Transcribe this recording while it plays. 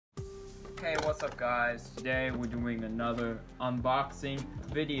Hey, what's up guys? Today we're doing another unboxing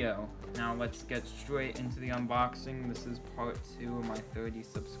video. Now let's get straight into the unboxing. This is part 2 of my 30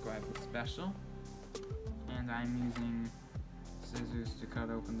 subscriber special. And I'm using scissors to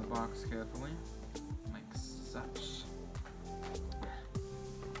cut open the box carefully, like such.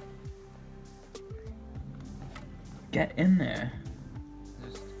 Get in there.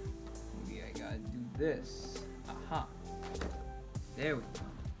 Just, maybe I gotta do this. Aha. There we go.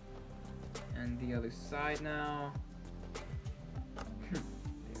 And the other side now. There we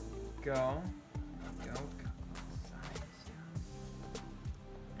go. Cut both sides down.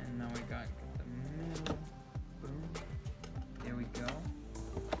 And now we got the middle. Boom. There we go.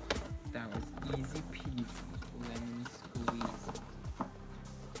 That was easy peasy. Lemon squeeze.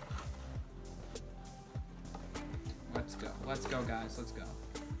 Let's go guys, let's go.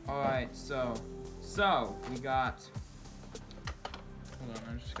 Alright, so we got, hold on,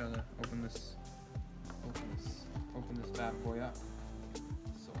 I just gotta open this bad boy up.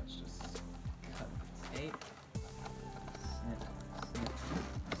 So let's just cut the tape.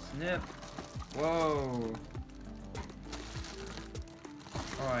 Snip. Whoa.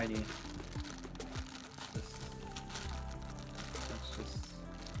 Alrighty. Let's just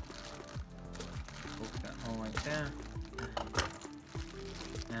poke that hole right there.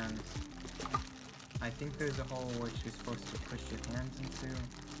 And I think there's a hole which you're supposed to push your hands into.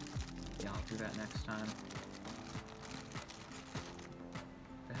 Yeah, I'll do that next time.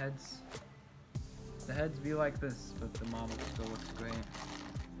 The heads be like this, but the model still looks great.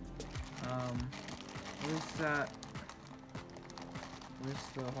 Where's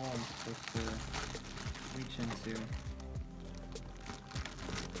the hole I'm supposed to reach into?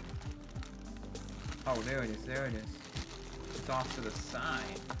 Oh, there it is. It's off to the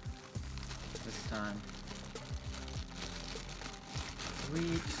side this time.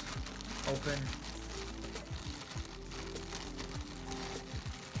 Reach, open.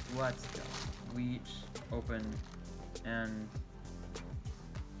 Let's go. Reach, open, and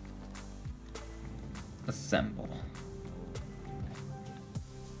assemble.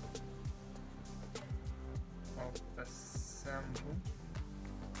 Assemble.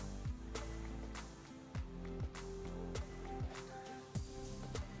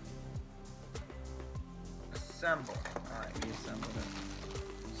 Assemble. Alright, we assembled it.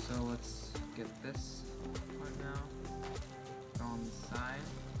 So let's get this part now. Go on the side.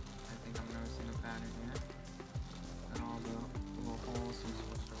 I think I'm noticing a pattern here. And all the little holes I'm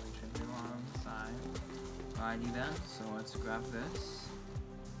supposed to reach into on the side. Alrighty then, so let's grab this.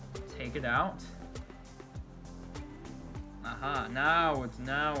 Take it out. Aha, now it's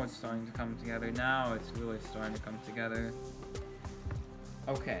starting to come together. Now it's really starting to come together.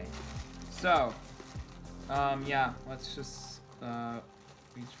 Okay. So yeah, let's just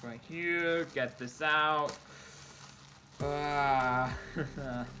reach right here, get this out.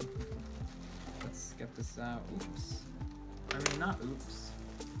 Let's get this out. Oops. I mean, not oops.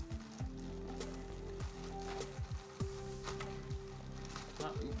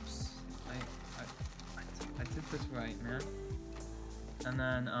 Not oops. I did this right, man. And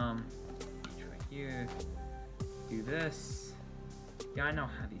then reach right here. Do this. Yeah, I know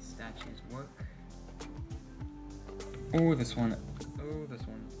how these statues work. Oh, this one. Oh, this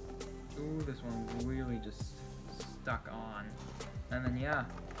one. Oh, this one really just stuck on. And then yeah,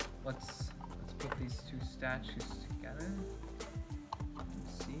 let's put these two statues together.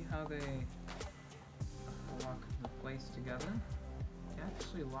 See how they lock into place together. They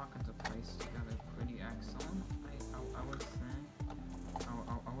actually lock into place together pretty excellent. I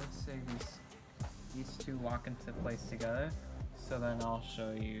would say these two lock into place together. So then I'll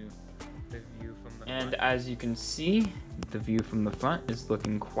show you the view from the front. And as you can see, the view from the front is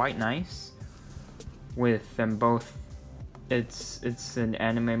looking quite nice. With them both, it's an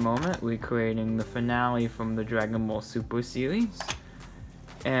anime moment recreating the finale from the Dragon Ball Super series.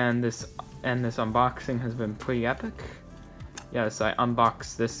 And this unboxing has been pretty epic. Yes, I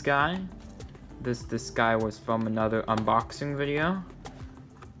unboxed this guy. This guy was from another unboxing video.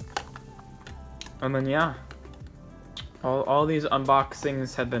 And then yeah. All these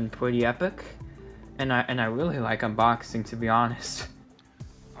unboxings have been pretty epic, and I really like unboxing, to be honest.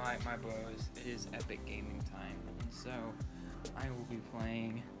 Alright, my bros, it is epic gaming time, and so I will be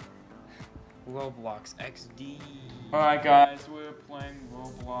playing Roblox XD. Alright guys, we're playing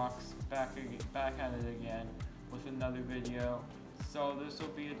Roblox, back at it again with another video. So this will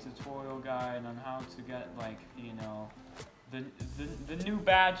be a tutorial guide on how to get, like, you know, the new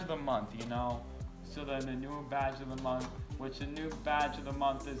badge of the month, you know. So then the new badge of the month, which the new badge of the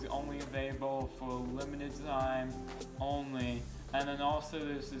month is only available for a limited time only. And then also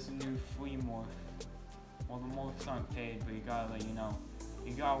there's this new free morph. Well, the morphs aren't paid, but you gotta let you know.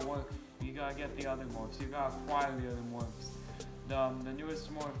 You gotta work, you gotta get the other morphs, you gotta acquire the other morphs. The newest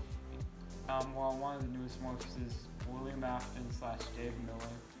morph, well, one of the newest morphs is William Afton / Dave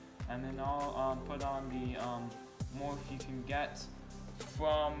Miller. And then I'll put on the morph you can get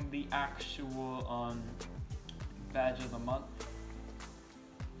from the actual badge of the month.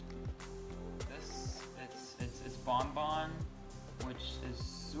 It's Bonbon, which is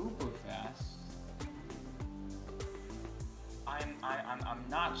super fast. I'm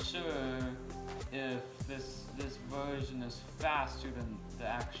not sure if this version is faster than the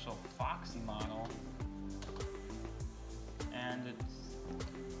actual Foxy model, and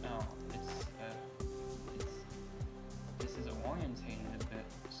this is orientated a bit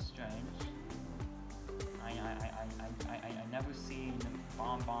strange. I never seen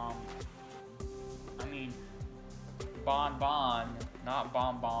Bonbon. I mean, Bonbon, not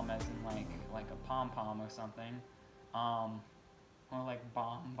Bomb as in like a pom pom or something. More like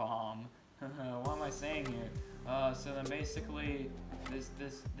Bomb. What am I saying here? So then basically, this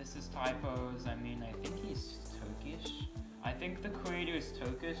is typos. I mean, I think he's Turkish. I think the creator is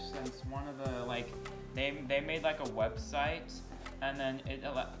Turkish, since one of the they made like a website, and then it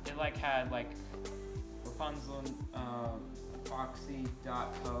like had like Rapunzel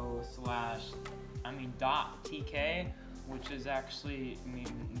foxy.co/ .tk, which is actually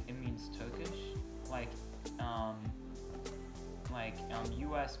it means Turkish,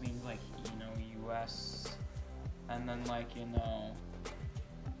 US means US, and then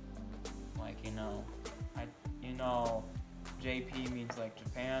JP means like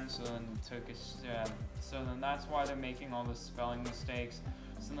Japan, so then Turkish, so then that's why they're making all the spelling mistakes.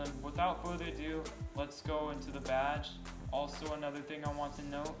 So then without further ado, let's go into the badge. Also, another thing I want to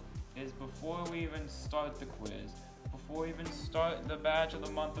note is before we even start the quiz, before we even start the badge of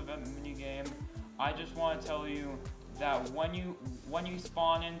the month event minigame, I just want to tell you that when you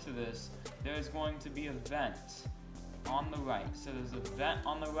spawn into this, there's going to be a vent on the right. So there's a vent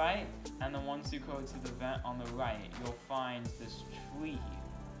on the right, and then once you go to the vent on the right, you'll find this tree.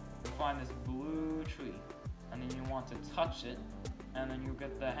 You'll find this blue tree, and then you want to touch it, and then you'll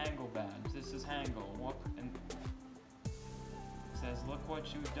get the Hangle badge. This is Hangle. Look, and it says, look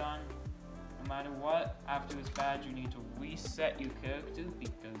what you've done. No matter what, after this badge, you need to reset your character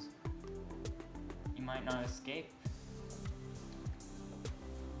because you might not escape.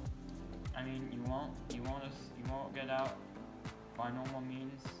 I mean, you won't get out by normal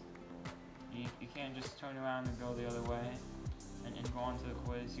means. You can't just turn around and go the other way and go on to the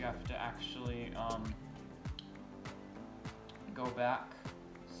quiz. You have to actually go back.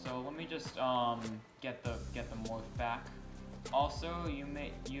 So let me just get the morph back. Also, you're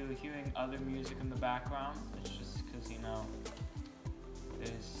hearing other music in the background. It's just because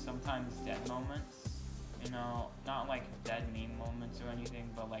there's sometimes dead moments. Not like dead meme moments or anything,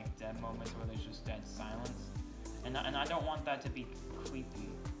 but like dead moments where there's just dead silence. And I don't want that to be creepy.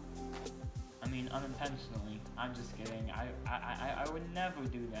 I mean, unintentionally. I'm just kidding. I would never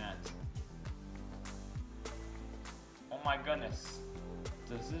do that. Oh my goodness.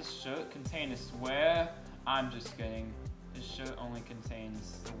 Does this shirt contain a swear? I'm just kidding. This shirt only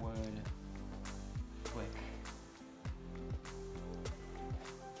contains the word flick.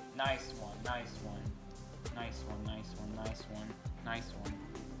 Nice one, nice one. Nice one, nice one, nice one, nice one.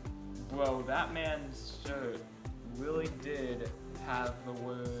 Bro, that man's shirt really did have the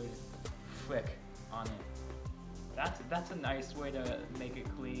word flick on it. That's a nice way to make it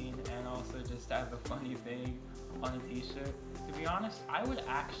clean and also just have the funny thing on a t-shirt. To be honest, I would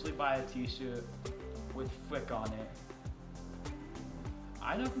actually buy a t-shirt with flick on it.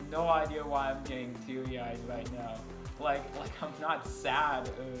 I have no idea why I'm getting teary-eyed right now. Like I'm not sad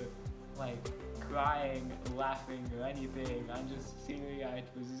or crying, laughing, or anything. I'm just teary-eyed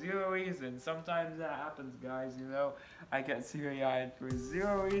for zero reason. Sometimes that happens, guys, I get teary-eyed for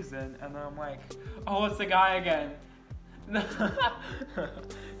zero reason, and then I'm like, oh, it's the guy again.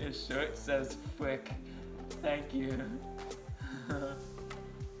 His shirt says flick. Thank you.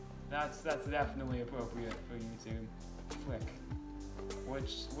 That's definitely appropriate for YouTube. Flick.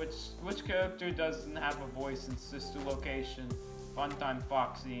 Which character doesn't have a voice in Sister Location? Funtime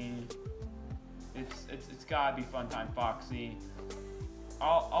Foxy. It's gotta be Funtime Foxy.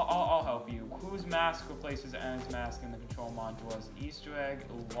 I'll help you. Whose mask replaces Anna's mask in the control module as an Easter egg,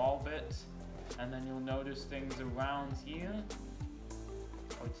 a wall bit, and then you'll notice things around here,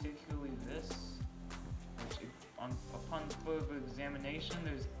 particularly this, which upon further examination,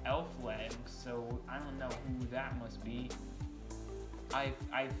 there's elf legs, so I don't know who that must be.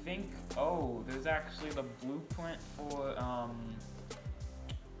 I think, oh, there's actually the blueprint for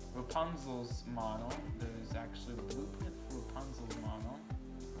Rapunzel's model. There's actually the blueprint for Rapunzel's model.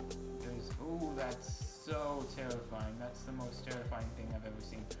 There's, oh, that's so terrifying. That's the most terrifying thing I've ever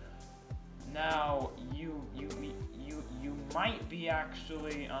seen. Now, you might be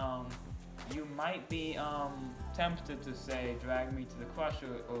actually, you might be tempted to say Drag Me to the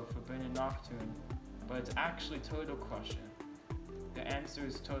Crusher or Forbidden Nocturne, but it's actually Turtle Crusher. The answer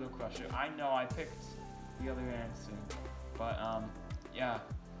is Turtle Crusher. I know I picked the other answer, but yeah.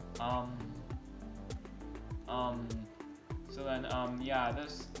 So then yeah,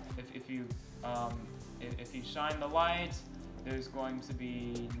 this if you shine the light, there's going to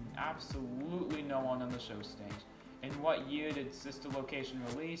be absolutely no one on the show stage. In what year did Sister Location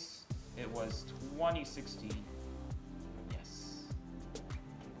release? It was 2016. Yes.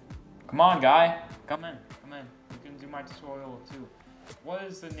 Come on, guy. Come in. Come in. You can do my tutorial too. What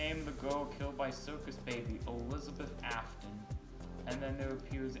is the name of the girl killed by Circus Baby? Elizabeth Afton. And then there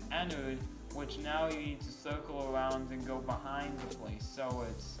appears Ennard, which now you need to circle around and go behind the place. So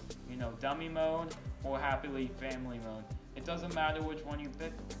it's, you know, dummy mode or happily family mode. It doesn't matter which one you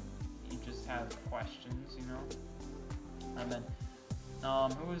pick. You just have questions, you know. And then,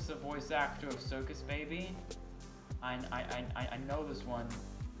 who is the voice actor of Circus Baby? I know this one.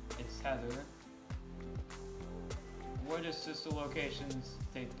 It's Heather. Where does Sister Locations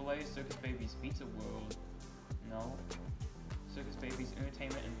take place? Circus Baby's Pizza World. No. Circus Baby's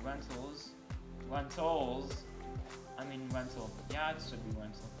Entertainment and Rentals. Rentals. I mean rental. Yeah, it should be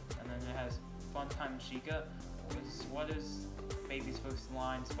rental. And then it has Funtime Chica. What is Baby's first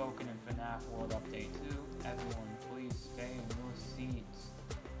line spoken in FNaF World Update 2? Everyone, please stay in your seats.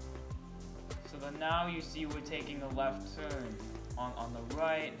 So then now you see we're taking a left turn. On the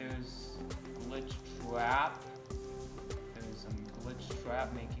right, there's Glitch Trap. There's some Glitch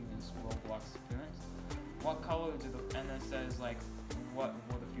Trap making this Roblox appearance. What color do the, and it says like, what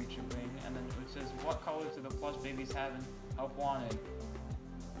will the future bring? And then it says, what color do the plush babies have in Help Wanted?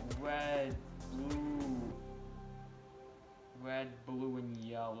 Red, blue, and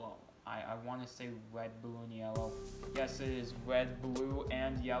yellow. I want to say red, blue, and yellow. Yes, it is red, blue,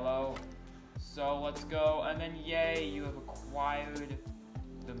 and yellow. So let's go, and then yay, you have acquired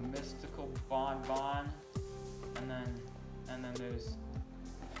the mystical bonbon, and then there's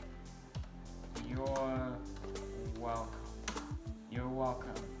you're welcome. You're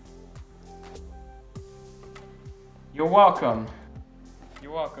welcome. You're welcome.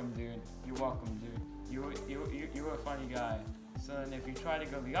 You're welcome, dude. You're welcome, dude. You're a funny guy. So then if you try to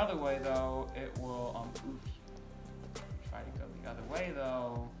go the other way though, it will oof you. Try to go the other way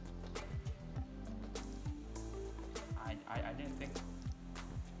though. I didn't think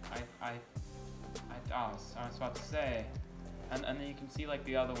I was about to say. And then you can see like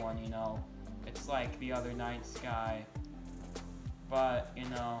the other one, you know. It's like the other night sky. But, you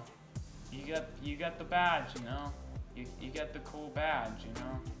know, you get the badge, you know. You get the cool badge, you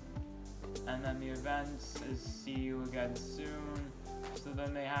know. And then the events is see you again soon. So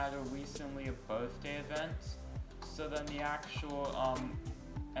then they had recently a birthday event. So then the actual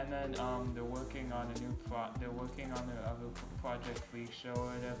and then they're working on a new they're working on their other Project Freak show or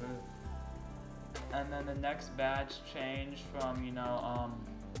whatever. And then the next badge changed from, you know,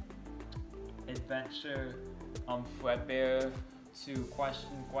 Adventure Fredbear to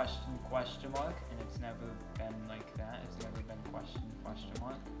question mark, and it's never been like that. It's never been question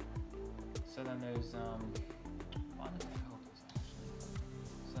mark. So then there's what did I hope this actually?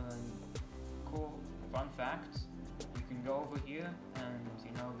 So then cool fun fact, you can go over here and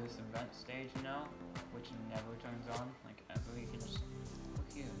you know this event stage, you know, which never turns on, like ever. You can just go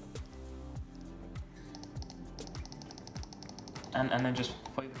here. And then just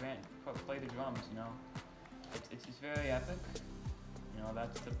play the drums, you know. It's very epic. You know,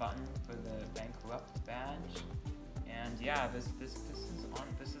 that's the button for the Bankrupt badge. And yeah, this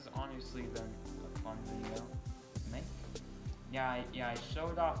is honestly been a fun video to make. Yeah, I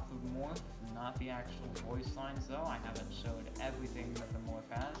showed off the morph, not the actual voice lines though. I haven't showed everything that the morph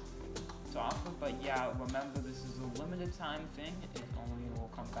has to offer, but yeah, remember this is a limited time thing. It only will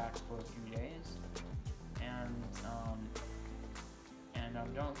come back for a few days. And I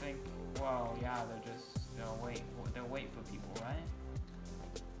don't think, well, yeah, they'll wait for people, right?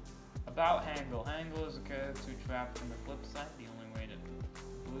 About Hangle. Hangle is a character trapped on the flip side. The only way to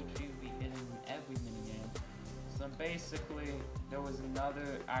blue tree will be hidden in every minigame. So basically, there was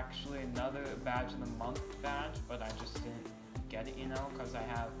another badge of the month badge, but I just didn't get it, you know, because I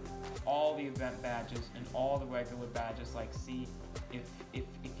have all the event badges and all the regular badges. Like, see, if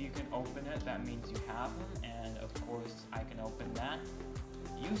you can open it, that means you have them, and of course I can open that.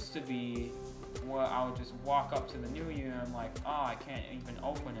 Used to be where I would just walk up to the New Year and I'm like, oh, I can't even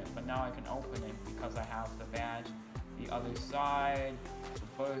open it, but now I can open it because I have the badge. The other side,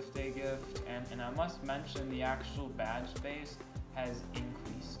 the birthday gift, and I must mention the actual badge space has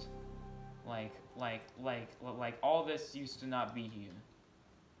increased. Like all this used to not be here.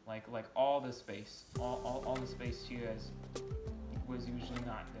 Like all the space, all the space here was usually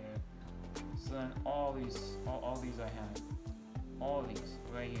not there. So then all these I have, all these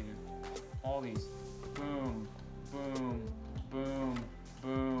right here, all these, boom, boom, boom,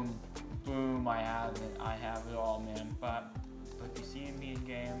 boom, boom. I have it all, man. But if you see me in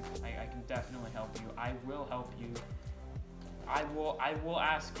game, I can definitely help you. I will help you. I will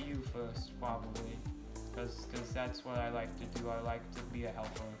ask you first, probably, because that's what I like to do. I like to be a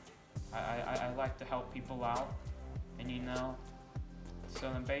helper. I like to help people out, and you know. So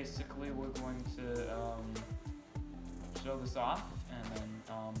then basically we're going to show this off, and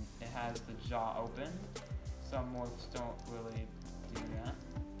then it has the jaw open. Some morphs don't really do that.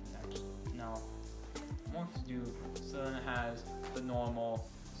 Actually, no, morphs do. So then it has the normal.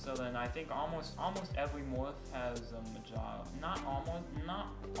 So then I think almost every morph has a jaw. Not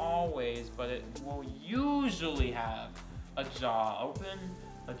always, but it will usually have a jaw open,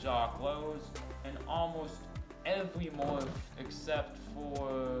 a jaw closed, and almost every morph except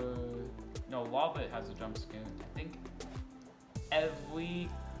for Lava has a jump scare. I think every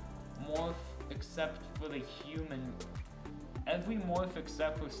morph except for the human. Every morph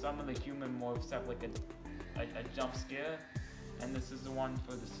except for some of the human morphs have like a jump scare. And this is the one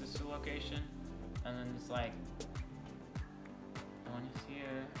for the sister location, and then it's like one is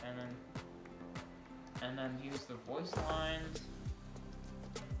here, and then here's the voice lines.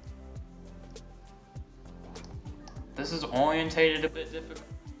 This is orientated a bit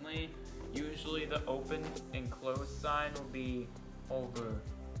differently. Usually the open and closed sign will be over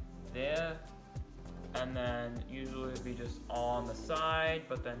there, and then usually it'll be just on the side,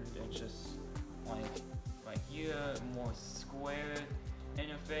 but then it's just like right here, more square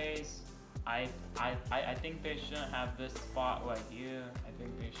interface. I think they shouldn't have this spot right here. I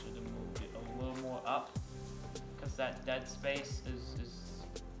think they should have moved it a little more up, because that dead space is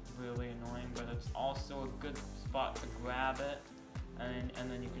really annoying, but it's also a good spot to grab it,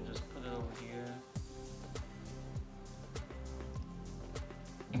 and then you can just put it over here.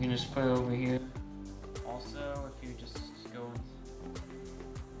 You can just put it over here. Also, if you just go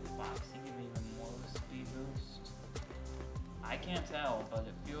Foxy, give even more of a speed boost. I can't tell, but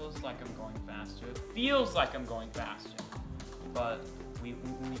it feels like I'm going faster. It feels like I'm going faster, but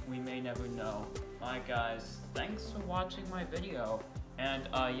we may never know. Alright guys, thanks for watching my video, and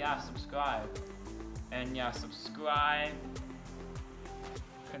yeah, subscribe. And yeah, subscribe.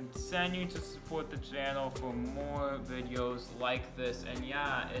 Continue to support the channel for more videos like this. And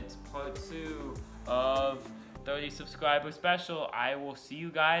yeah, it's part 2 of 30 subscriber special. I will see you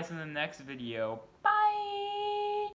guys in the next video. Bye!